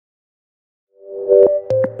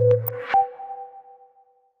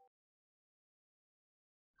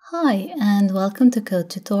Hi, and welcome to Code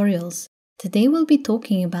Tutorials. Today we'll be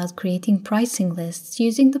talking about creating pricing lists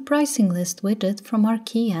using the pricing list widget from our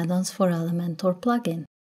Qi Addons for Elementor plugin.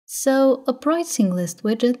 So, a pricing list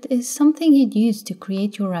widget is something you'd use to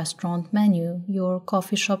create your restaurant menu, your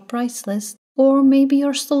coffee shop price list, or maybe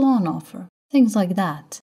your salon offer, things like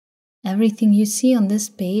that. Everything you see on this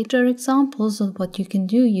page are examples of what you can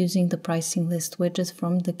do using the pricing list widget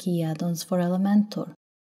from the Qi Addons for Elementor.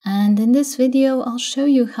 And in this video, I'll show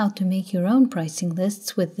you how to make your own pricing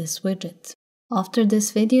lists with this widget. After this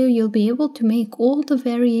video, you'll be able to make all the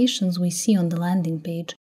variations we see on the landing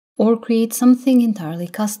page, or create something entirely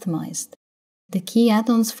customized. The Qi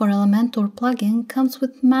Addons for Elementor plugin comes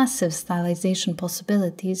with massive stylization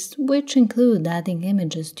possibilities, which include adding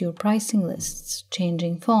images to your pricing lists,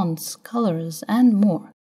 changing fonts, colors, and more.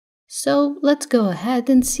 So let's go ahead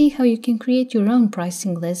and see how you can create your own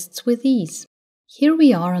pricing lists with ease. Here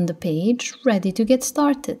we are on the page, ready to get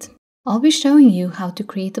started. I'll be showing you how to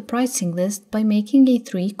create a pricing list by making a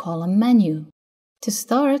 3-column menu. To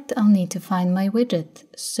start, I'll need to find my widget,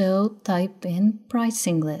 so type in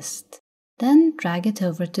pricing list. Then drag it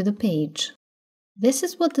over to the page. This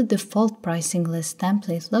is what the default pricing list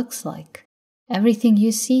template looks like. Everything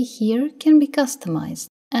you see here can be customized,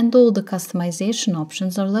 and all the customization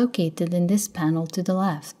options are located in this panel to the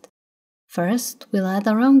left. First, we'll add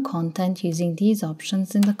our own content using these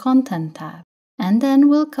options in the Content tab, and then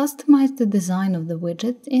we'll customize the design of the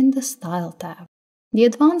widget in the Style tab. The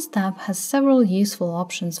Advanced tab has several useful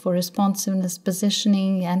options for responsiveness,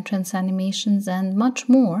 positioning, entrance animations, and much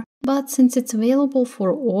more, but since it's available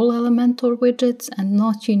for all Elementor widgets and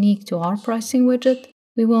not unique to our pricing widget,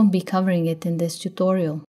 we won't be covering it in this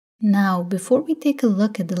tutorial. Now, before we take a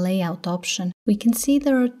look at the layout option, we can see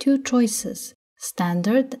there are two choices: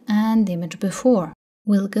 Standard and Image Before.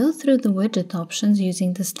 We'll go through the widget options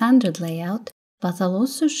using the standard layout, but I'll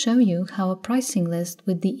also show you how a pricing list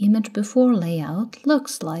with the Image Before layout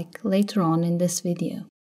looks like later on in this video.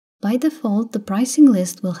 By default, the pricing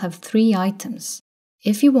list will have 3 items.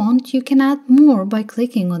 If you want, you can add more by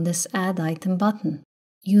clicking on this Add Item button.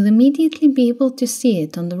 You'll immediately be able to see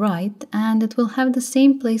it on the right, and it will have the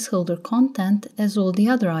same placeholder content as all the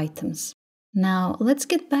other items. Now, let's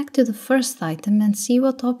get back to the first item and see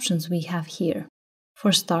what options we have here.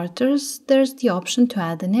 For starters, there's the option to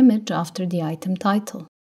add an image after the item title.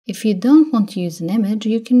 If you don't want to use an image,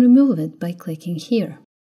 you can remove it by clicking here.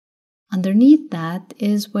 Underneath that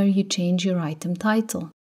is where you change your item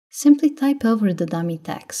title. Simply type over the dummy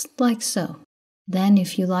text, like so. Then,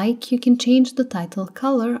 if you like, you can change the title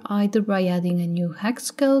color either by adding a new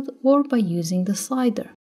hex code or by using the slider.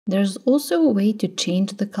 There's also a way to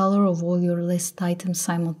change the color of all your list items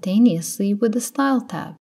simultaneously with the Style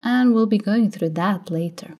tab, and we'll be going through that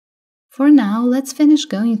later. For now, let's finish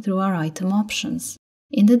going through our item options.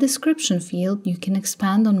 In the description field, you can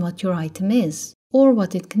expand on what your item is, or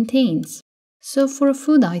what it contains. So for a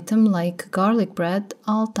food item like garlic bread,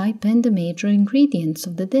 I'll type in the major ingredients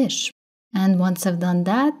of the dish. And once I've done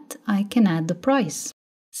that, I can add the price.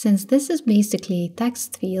 Since this is basically a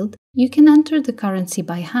text field, you can enter the currency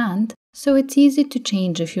by hand, so it's easy to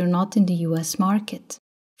change if you're not in the US market.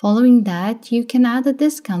 Following that, you can add a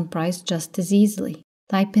discount price just as easily.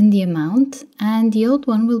 Type in the amount, and the old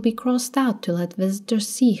one will be crossed out to let visitors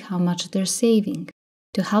see how much they're saving.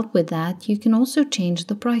 To help with that, you can also change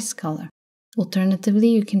the price color. Alternatively,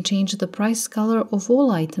 you can change the price color of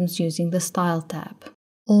all items using the Style tab.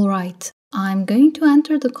 Alright, I'm going to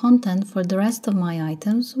enter the content for the rest of my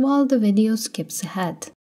items while the video skips ahead.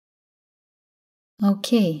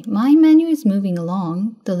 Okay, my menu is moving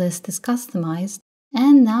along, the list is customized,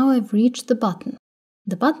 and now I've reached the button.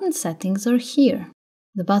 The button settings are here.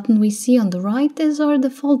 The button we see on the right is our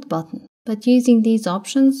default button, but using these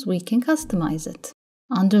options we can customize it.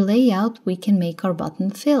 Under Layout, we can make our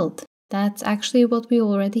button filled. That's actually what we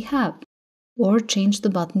already have. Or change the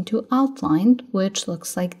button to outlined, which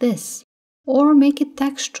looks like this. Or make it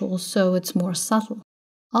textual so it's more subtle.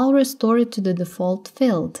 I'll restore it to the default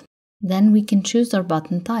filled. Then we can choose our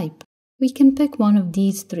button type. We can pick one of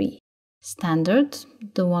these 3. Standard,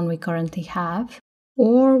 the one we currently have,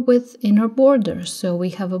 or with inner border, so we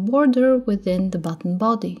have a border within the button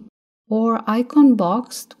body. Or icon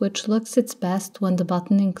boxed, which looks its best when the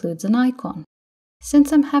button includes an icon.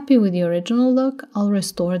 Since I'm happy with the original look, I'll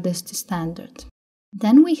restore this to standard.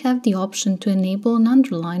 Then we have the option to enable an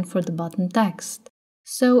underline for the button text.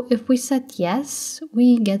 So if we set yes,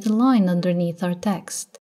 we get a line underneath our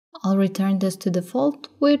text. I'll return this to default,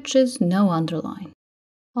 which is no underline.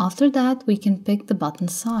 After that, we can pick the button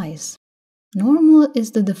size. Normal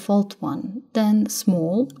is the default one, then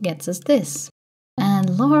small gets us this.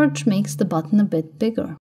 And large makes the button a bit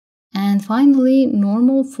bigger. And finally,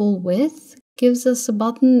 normal full width gives us a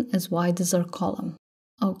button as wide as our column.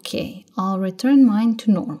 Okay, I'll return mine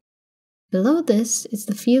to norm. Below this is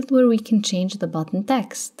the field where we can change the button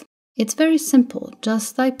text. It's very simple,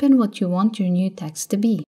 just type in what you want your new text to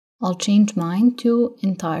be. I'll change mine to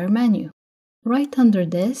entire menu. Right under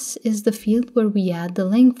this is the field where we add the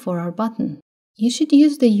link for our button. You should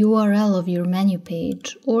use the URL of your menu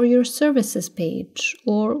page or your services page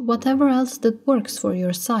or whatever else that works for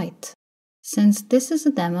your site. Since this is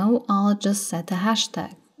a demo, I'll just set a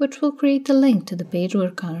hashtag, which will create a link to the page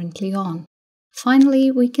we're currently on.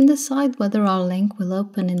 Finally, we can decide whether our link will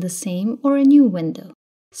open in the same or a new window.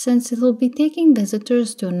 Since it will be taking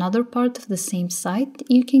visitors to another part of the same site,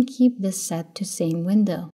 you can keep this set to same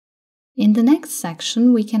window. In the next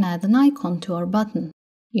section, we can add an icon to our button.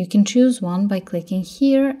 You can choose one by clicking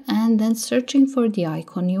here and then searching for the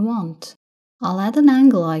icon you want. I'll add an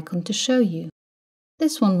angle icon to show you.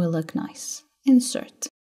 This one will look nice. Insert.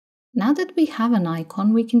 Now that we have an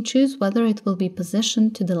icon, we can choose whether it will be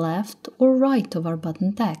positioned to the left or right of our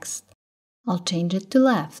button text. I'll change it to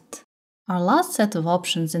left. Our last set of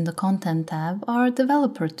options in the Content tab are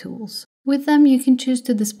developer tools. With them, you can choose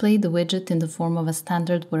to display the widget in the form of a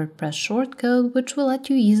standard WordPress shortcode, which will let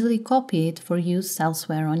you easily copy it for use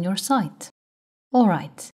elsewhere on your site.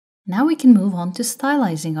 Alright, now we can move on to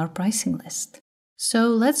stylizing our pricing list. So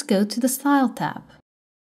let's go to the Style tab.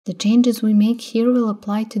 The changes we make here will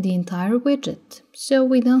apply to the entire widget, so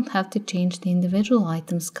we don't have to change the individual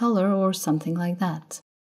item's color or something like that.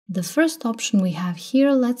 The first option we have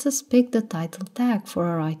here lets us pick the title tag for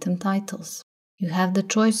our item titles. You have the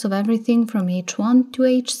choice of everything from H1 to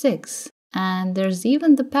H6, and there's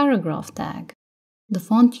even the paragraph tag. The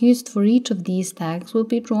font used for each of these tags will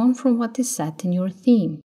be drawn from what is set in your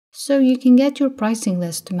theme, so you can get your pricing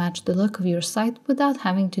list to match the look of your site without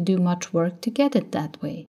having to do much work to get it that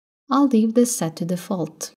way. I'll leave this set to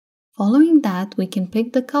default. Following that, we can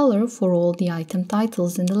pick the color for all the item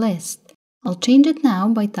titles in the list. I'll change it now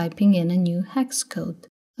by typing in a new hex code.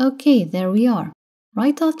 Okay, there we are.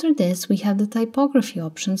 Right after this, we have the typography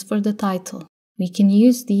options for the title. We can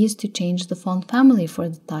use these to change the font family for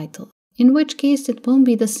the title, in which case it won't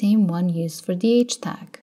be the same one used for the H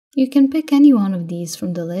tag. You can pick any one of these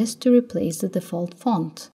from the list to replace the default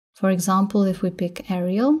font. For example, if we pick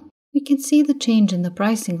Arial, we can see the change in the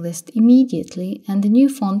pricing list immediately and the new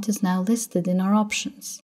font is now listed in our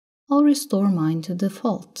options. I'll restore mine to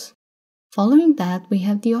default. Following that, we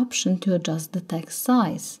have the option to adjust the text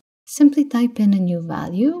size. Simply type in a new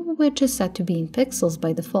value, which is set to be in pixels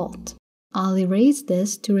by default. I'll erase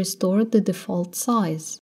this to restore the default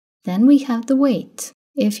size. Then we have the weight.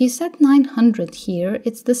 If you set 900 here,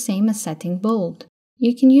 it's the same as setting bold.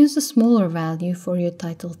 You can use a smaller value for your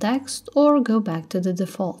title text or go back to the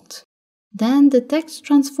default. Then the text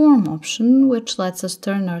transform option, which lets us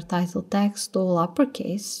turn our title text all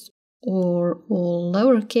uppercase or all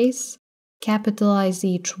lowercase, capitalize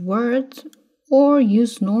each word, or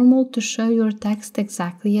use normal to show your text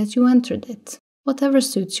exactly as you entered it, whatever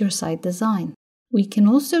suits your site design. We can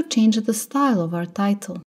also change the style of our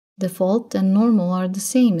title. Default and normal are the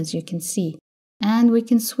same, as you can see, and we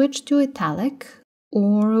can switch to italic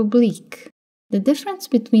or oblique. The difference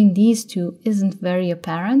between these two isn't very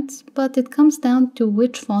apparent, but it comes down to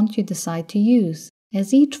which font you decide to use,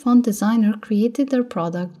 as each font designer created their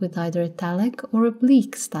product with either italic or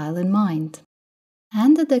oblique style in mind.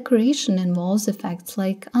 And the decoration involves effects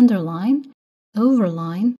like underline,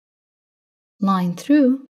 overline, line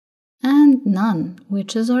through, and none,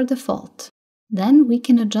 which is our default. Then we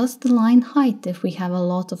can adjust the line height if we have a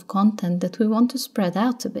lot of content that we want to spread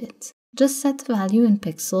out a bit. Just set the value in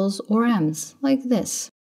pixels or ems, like this.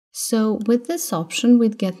 So with this option,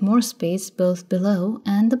 we'd get more space both below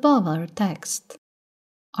and above our text.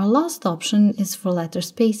 Our last option is for letter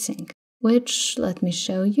spacing, which, let me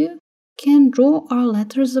show you, can draw our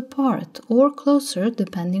letters apart or closer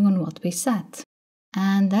depending on what we set.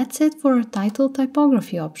 And that's it for our title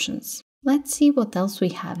typography options. Let's see what else we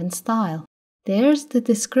have in style. There's the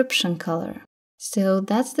description color. So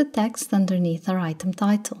that's the text underneath our item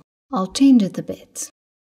title. I'll change it a bit.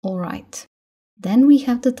 Alright. Then we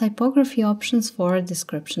have the typography options for our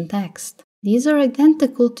description text. These are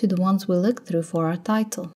identical to the ones we looked through for our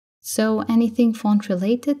title. So anything font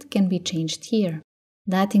related can be changed here.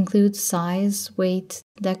 That includes size, weight,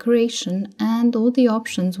 decoration, and all the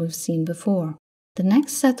options we've seen before. The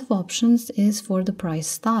next set of options is for the price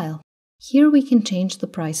style. Here we can change the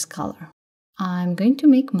price color. I'm going to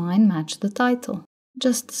make mine match the title.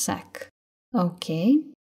 Just a sec. Okay.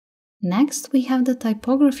 Next, we have the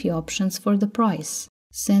typography options for the price.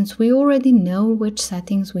 Since we already know which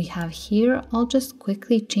settings we have here, I'll just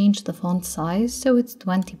quickly change the font size so it's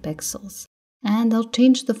 20 pixels. And I'll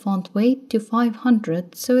change the font weight to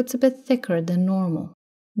 500 so it's a bit thicker than normal.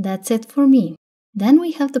 That's it for me. Then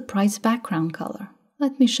we have the price background color.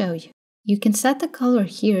 Let me show you. You can set the color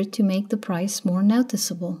here to make the price more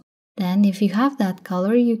noticeable. Then if you have that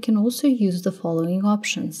color, you can also use the following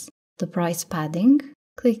options. The price padding.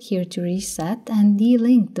 Click here to reset and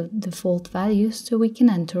delink the default values so we can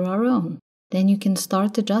enter our own. Then you can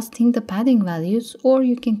start adjusting the padding values, or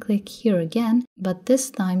you can click here again, but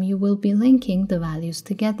this time you will be linking the values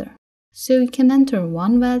together. So you can enter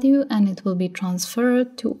one value and it will be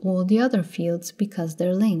transferred to all the other fields because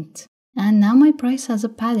they're linked. And now my price has a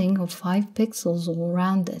padding of 5 pixels all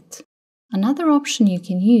around it. Another option you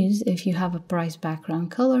can use if you have a price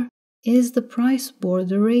background color is the price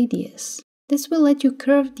border radius. This will let you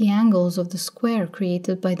curve the angles of the square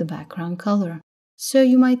created by the background color. So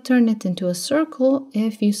you might turn it into a circle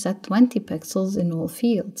if you set 20 pixels in all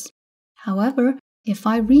fields. However, if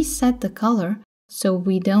I reset the color so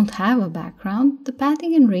we don't have a background, the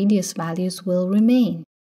padding and radius values will remain.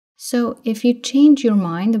 So if you change your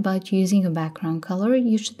mind about using a background color,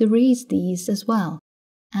 you should erase these as well.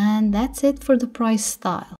 And that's it for the price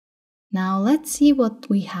style. Now let's see what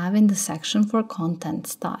we have in the section for content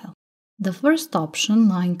style. The first option,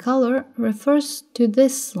 line color, refers to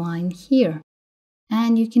this line here.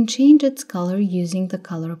 And you can change its color using the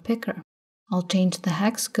color picker. I'll change the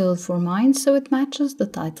hex code for mine so it matches the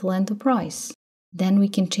title and the price. Then we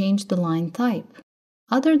can change the line type.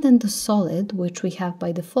 Other than the solid, which we have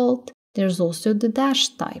by default, there's also the dash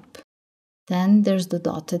type. Then there's the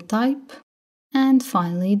dotted type. And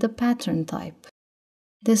finally the pattern type.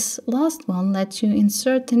 This last one lets you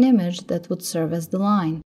insert an image that would serve as the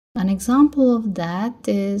line. An example of that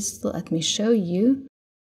is, let me show you,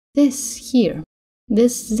 this here.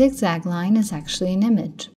 This zigzag line is actually an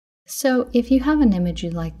image. So if you have an image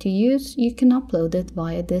you'd like to use, you can upload it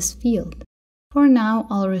via this field. For now,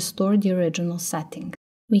 I'll restore the original setting.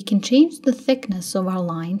 We can change the thickness of our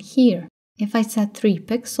line here. If I set 3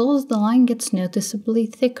 pixels, the line gets noticeably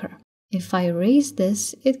thicker. If I erase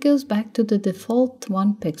this, it goes back to the default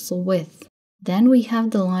 1 pixel width. Then we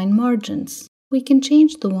have the line margins. We can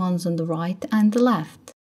change the ones on the right and the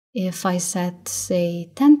left. If I set, say,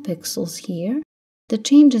 10 pixels here, the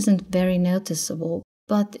change isn't very noticeable,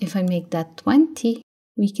 but if I make that 20,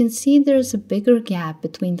 we can see there's a bigger gap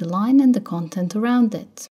between the line and the content around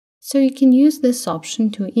it. So you can use this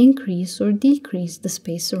option to increase or decrease the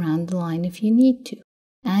space around the line if you need to.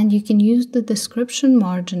 And you can use the description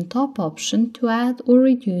margin top option to add or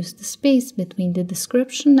reduce the space between the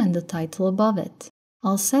description and the title above it.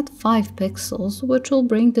 I'll set 5 pixels, which will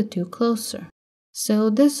bring the two closer. So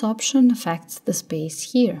this option affects the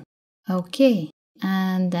space here. Okay,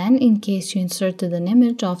 and then in case you inserted an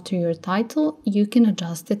image after your title, you can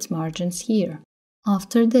adjust its margins here.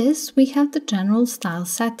 After this, we have the general style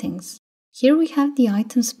settings. Here we have the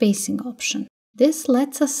item spacing option. This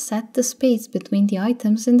lets us set the space between the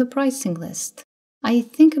items in the pricing list. I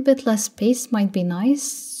think a bit less space might be nice,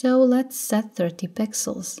 so let's set 30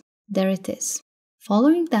 pixels. There it is.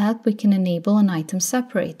 Following that, we can enable an item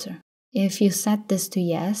separator. If you set this to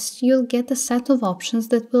yes, you'll get a set of options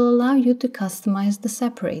that will allow you to customize the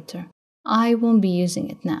separator. I won't be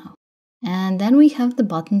using it now. And then we have the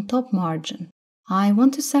button top margin. I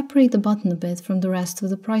want to separate the button a bit from the rest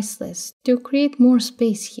of the price list to create more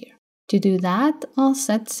space here. To do that, I'll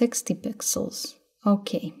set 60 pixels.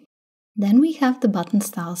 Okay. Then we have the button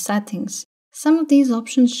style settings. Some of these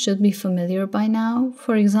options should be familiar by now,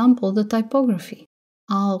 for example, the typography.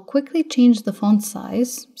 I'll quickly change the font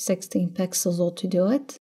size, 16 pixels all to do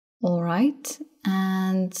it. Alright,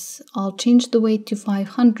 and I'll change the weight to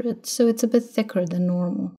 500 so it's a bit thicker than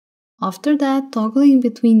normal. After that, toggling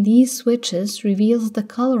between these switches reveals the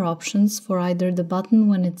color options for either the button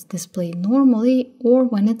when it's displayed normally or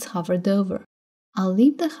when it's hovered over. I'll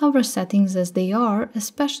leave the hover settings as they are,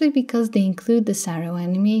 especially because they include this arrow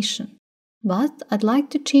animation. But I'd like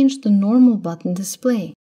to change the normal button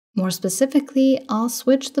display. More specifically, I'll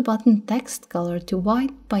switch the button text color to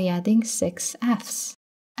white by adding 6 Fs.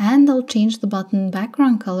 And I'll change the button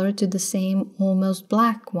background color to the same almost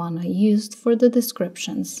black one I used for the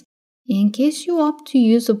descriptions. In case you opt to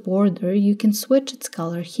use a border, you can switch its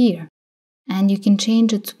color here. And you can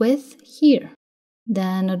change its width here.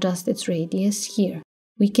 Then adjust its radius here.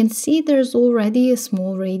 We can see there's already a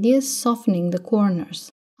small radius softening the corners.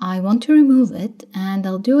 I want to remove it, and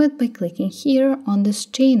I'll do it by clicking here on this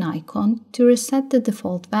chain icon to reset the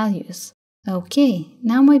default values. Okay,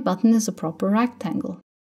 now my button is a proper rectangle.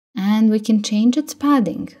 And we can change its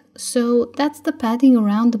padding. So that's the padding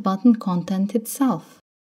around the button content itself.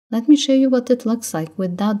 Let me show you what it looks like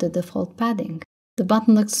without the default padding. The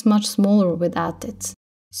button looks much smaller without it.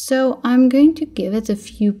 So I'm going to give it a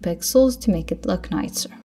few pixels to make it look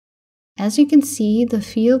nicer. As you can see, the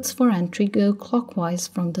fields for entry go clockwise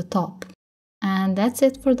from the top. And that's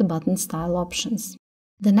it for the button style options.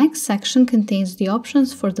 The next section contains the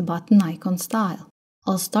options for the button icon style.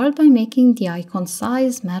 I'll start by making the icon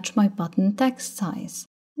size match my button text size,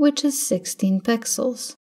 which is 16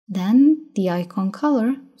 pixels. Then the icon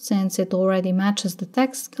color, since it already matches the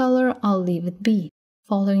text color, I'll leave it be.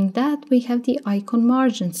 Following that, we have the icon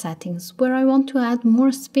margin settings, where I want to add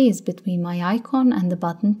more space between my icon and the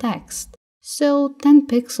button text. So 10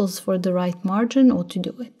 pixels for the right margin ought to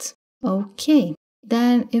do it. Okay,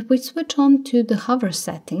 then if we switch on to the hover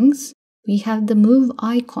settings, we have the move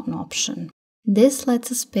icon option. This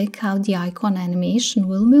lets us pick how the icon animation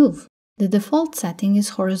will move. The default setting is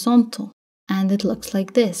horizontal, and it looks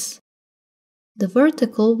like this. The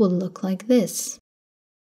vertical would look like this.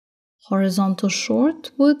 Horizontal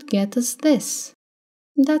short would get us this.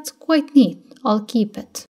 That's quite neat, I'll keep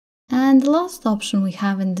it. And the last option we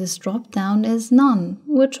have in this drop-down is none,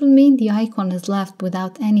 which would mean the icon is left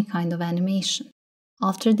without any kind of animation.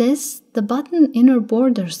 After this, the button inner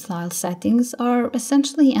border style settings are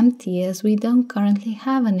essentially empty as we don't currently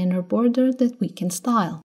have an inner border that we can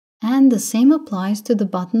style. And the same applies to the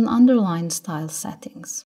button underline style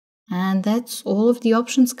settings. And that's all of the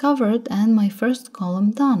options covered and my first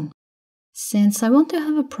column done. Since I want to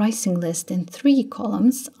have a pricing list in 3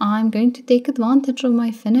 columns, I'm going to take advantage of my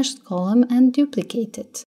finished column and duplicate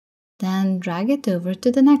it. Then drag it over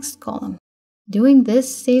to the next column. Doing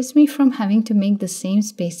this saves me from having to make the same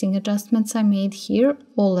spacing adjustments I made here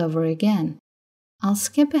all over again. I'll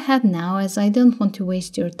skip ahead now as I don't want to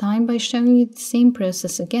waste your time by showing you the same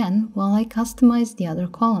process again while I customize the other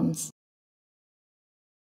columns.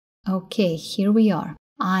 Okay, here we are.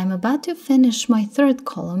 I'm about to finish my 3rd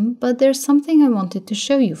column, but there's something I wanted to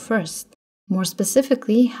show you first. More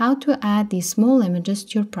specifically, how to add these small images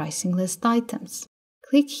to your pricing list items.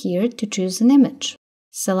 Click here to choose an image.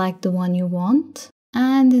 Select the one you want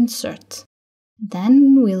and insert.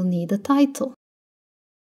 Then we'll need a title.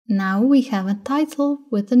 Now we have a title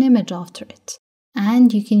with an image after it.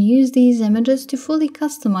 And you can use these images to fully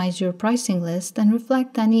customize your pricing list and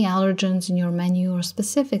reflect any allergens in your menu or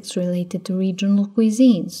specifics related to regional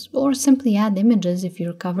cuisines, or simply add images if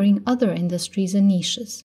you're covering other industries and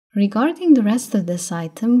niches. Regarding the rest of this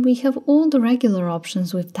item, we have all the regular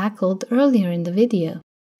options we've tackled earlier in the video.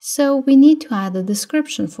 So we need to add a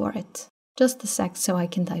description for it. Just a sec so I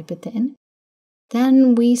can type it in.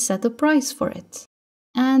 Then we set a price for it.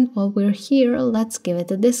 And while we're here, let's give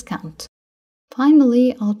it a discount.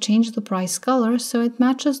 Finally, I'll change the price color so it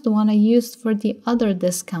matches the one I used for the other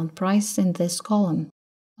discount price in this column.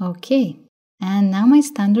 Okay, and now my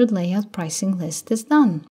standard layout pricing list is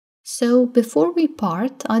done. So before we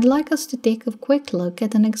part, I'd like us to take a quick look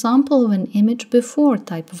at an example of an image before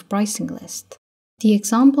type of pricing list. The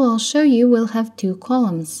example I'll show you will have 2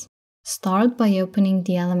 columns. Start by opening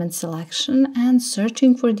the element selection and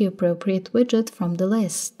searching for the appropriate widget from the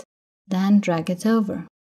list. Then drag it over.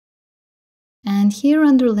 And here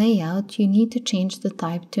under Layout, you need to change the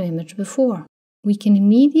type to Image Before. We can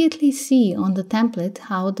immediately see on the template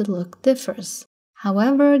how the look differs.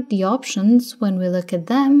 However, the options, when we look at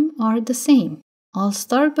them, are the same. I'll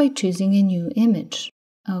start by choosing a new image.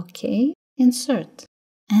 OK, Insert.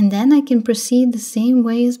 And then I can proceed the same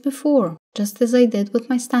way as before, just as I did with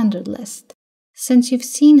my standard list. Since you've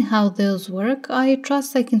seen how those work, I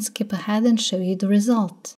trust I can skip ahead and show you the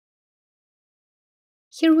result.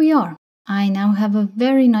 Here we are. I now have a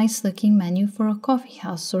very nice looking menu for a coffee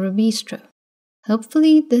house or a bistro.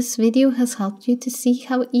 Hopefully this video has helped you to see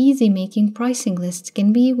how easy making pricing lists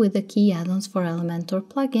can be with the Qi Addons for Elementor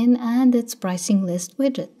plugin and its pricing list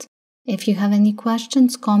widget. If you have any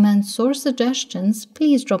questions, comments or suggestions,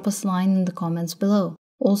 please drop us a line in the comments below.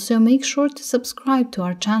 Also make sure to subscribe to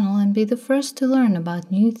our channel and be the first to learn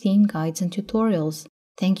about new theme guides and tutorials.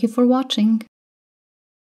 Thank you for watching.